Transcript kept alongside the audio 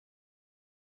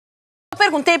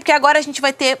perguntei porque agora a gente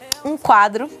vai ter um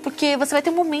quadro, porque você vai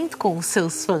ter um momento com os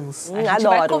seus fãs. A gente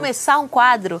vai começar um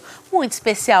quadro muito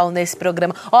especial nesse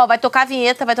programa. Ó, vai tocar a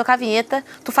vinheta,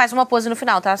 tu faz uma pose no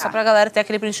final, tá? Só pra galera ter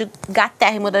aquele print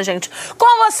gatérrimo da gente.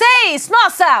 Com vocês,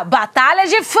 nossa Batalha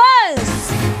de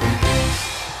Fãs!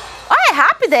 Ah, é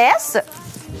rápida essa?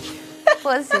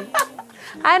 Pose.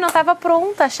 Ai, não tava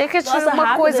pronta. Achei que tinha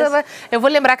uma coisa... Eu vou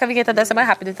lembrar que a vinheta dessa é mais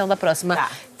rápida, então, da próxima. Tá.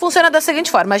 Funciona da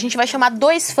seguinte forma. A gente vai chamar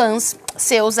 2 fãs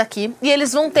seus aqui e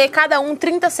eles vão ter, cada um,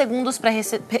 30 segundos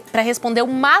pra responder o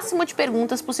máximo de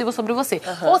perguntas possível sobre você.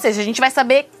 Ou seja, a gente vai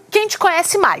saber quem te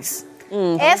conhece mais.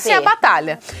 Essa é a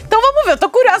batalha. Então vamos ver, eu tô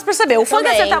curiosa pra saber. O fã que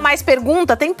acertar mais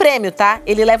pergunta tem prêmio, tá?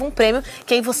 Ele leva um prêmio,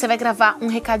 que aí você vai gravar um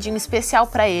recadinho especial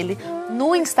pra ele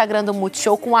no Instagram do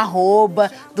Multishow com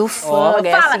 @ do fã.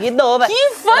 Fala, seguidor,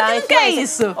 que fã que não quer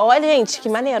isso? Olha, gente, que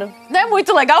maneiro. Não é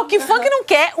muito legal? Que fã que não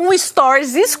quer um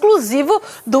stories exclusivo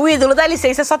do ídolo? Dá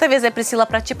licença, é só TVZ Priscilla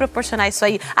pra te proporcionar isso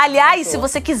aí. Aliás, se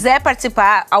você quiser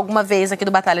participar alguma vez aqui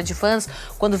do Batalha de Fãs,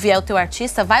 quando vier o teu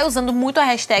artista, vai usando muito a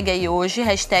hashtag aí hoje,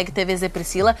 hashtag TVZ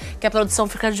Priscilla, que a produção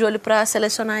fica de olho pra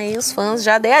selecionar aí os fãs.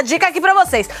 Já dei a dica aqui pra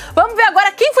vocês. Vamos ver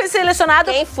agora quem foi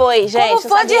selecionado. Quem foi, gente? Como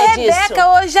fã de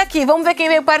Rebeca hoje aqui. Vamos ver quem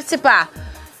veio participar.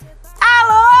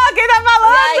 Alô, quem tá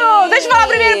falando? Deixa eu falar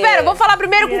primeiro, pera. Vou falar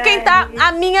primeiro com quem tá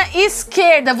à minha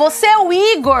esquerda. Você é o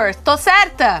Igor, tô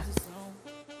certa?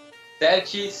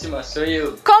 Certíssima, sou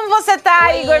eu. Como você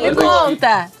tá, Igor? Me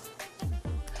conta.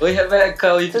 Oi,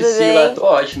 Rebeca. Oi, Priscila. Tô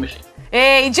ótimo, gente.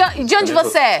 Ei, de onde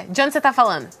você é? De onde você tá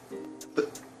falando?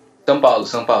 São Paulo.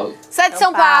 Você é de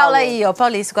São Paulo aí, ó,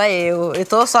 paulista, igual eu. Eu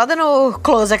tô só dando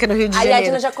close aqui no Rio de Janeiro.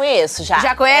 Ariadne eu já conheço, já.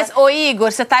 Já conhece? Ô, Igor,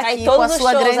 você tá aqui com a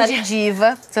sua grande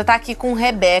diva. Você tá aqui com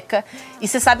Rebeca. E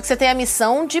você sabe que você tem a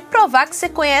missão de provar que você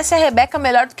conhece a Rebeca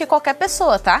melhor do que qualquer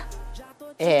pessoa, tá?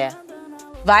 É.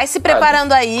 Vai se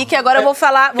preparando aí, que agora eu vou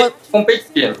falar...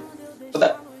 Competindo.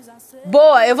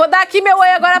 Boa, eu vou dar aqui meu oi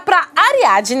agora pra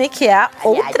Ariadne, que é a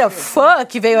outra fã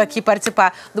que veio aqui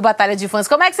participar do Batalha de Fãs.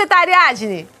 Como é que você tá,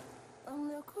 Ariadne?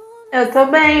 Eu tô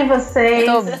bem, vocês?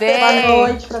 Tô bem. Boa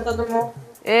noite pra todo mundo.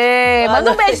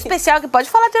 Manda um beijo especial que pode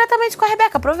falar diretamente com a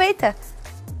Rebeca, aproveita.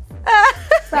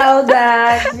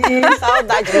 Saudade.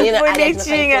 Saudade, menina.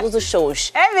 Bonitinha. Em todos os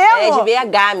shows. É mesmo? É de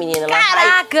BH, menina.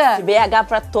 Caraca! De BH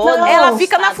pra todos. Ela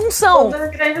fica na função. Do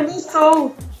Rio Grande do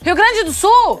Sul. Rio Grande do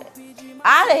Sul?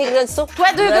 Ah, é Rio Grande do Sul? Tu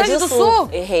é do Rio Grande do Sul?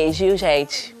 Errei, Gil,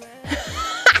 gente.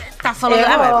 Tá falando,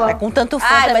 mas com tanto fã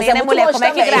também, mas é né, mulher? Como é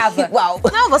que também. grava? Igual.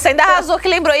 Não, você ainda arrasou que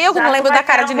lembrou. Eu que não lembro da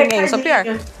cara de ninguém, eu sou pior.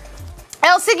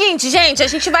 É o seguinte, gente, a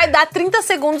gente vai dar 30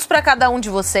 segundos pra cada um de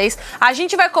vocês. A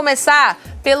gente vai começar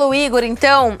pelo Igor,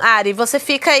 então. Ari, você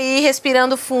fica aí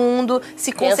respirando fundo,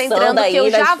 se concentrando, que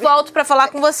eu já volto pra falar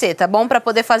com você, tá bom? Pra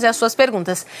poder fazer as suas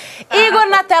perguntas. Igor,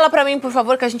 na tela pra mim, por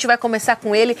favor, que a gente vai começar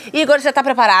com ele. Igor, já tá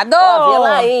preparado? Ó, vê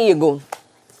lá, Igor.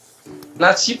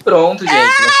 Nasci pronto, gente.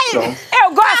 Nasci pronto.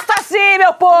 Eu gosto assim,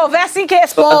 meu povo. É assim que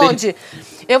responde.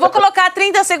 Eu vou colocar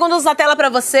 30 segundos na tela pra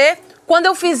você. Quando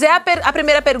eu fizer a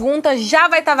primeira pergunta, já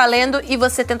vai estar valendo e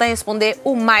você tenta responder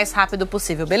o mais rápido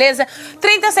possível, beleza?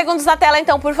 30 segundos na tela,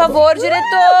 então, por favor,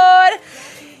 diretor.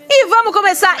 E vamos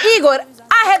começar. Igor,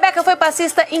 a Rebeca foi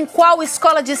passista em qual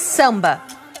escola de samba?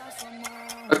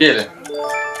 Carreira.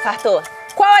 Fartou.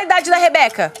 Qual a idade da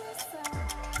Rebeca?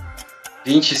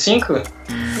 25?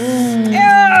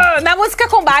 Na música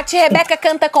Combate, Rebeca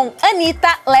canta com Anitta,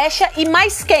 Deixe e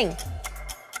mais quem?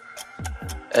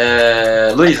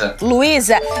 Luísa.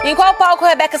 Luísa. Em qual palco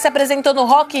Rebeca se apresentou no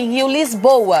Rock in Rio,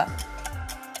 Lisboa?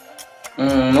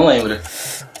 Não lembro.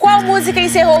 Qual música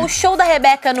encerrou o show da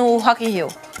Rebeca no Rock in Rio?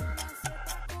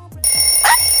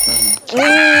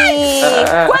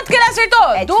 Quanto que ele acertou?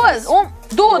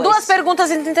 Duas perguntas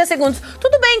em 30 segundos.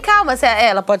 Tudo bem, calma.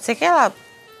 Ela pode ser que ela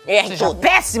seja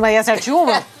péssima e acerte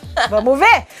uma. Vamos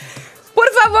ver? Por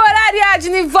favor,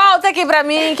 Ariadne, volta aqui pra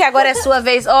mim, que agora é sua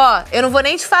vez. Ó, eu não vou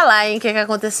nem te falar, hein, o que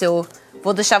aconteceu.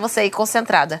 Vou deixar você aí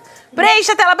concentrada.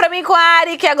 Preencha a tela pra mim com a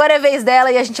Ari, que agora é vez dela.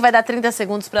 E a gente vai dar 30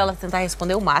 segundos pra ela tentar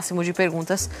responder o máximo de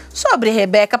perguntas sobre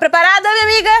Rebeca. Preparada, minha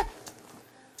amiga?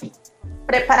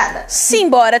 Preparada.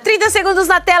 Simbora. 30 segundos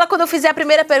na tela. Quando eu fizer a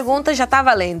primeira pergunta, já tá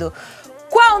valendo.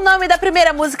 Qual o nome da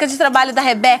primeira música de trabalho da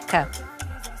Rebeca?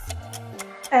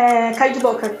 Cai de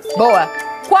boca. Boa.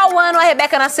 Qual ano a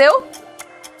Rebeca nasceu?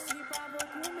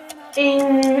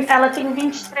 Ela tem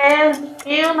 23 de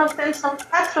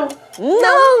 1994.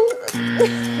 Não!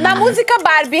 Na música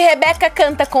Barbie, Rebeca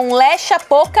canta com Deixe,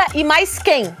 Poca e mais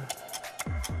quem?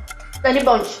 Dani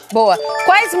Bond. Boa.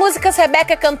 Quais músicas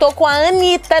Rebeca cantou com a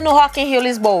Anitta no Rock in Rio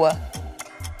Lisboa?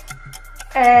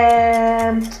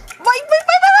 Vai. Vai!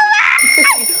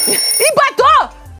 Empatou!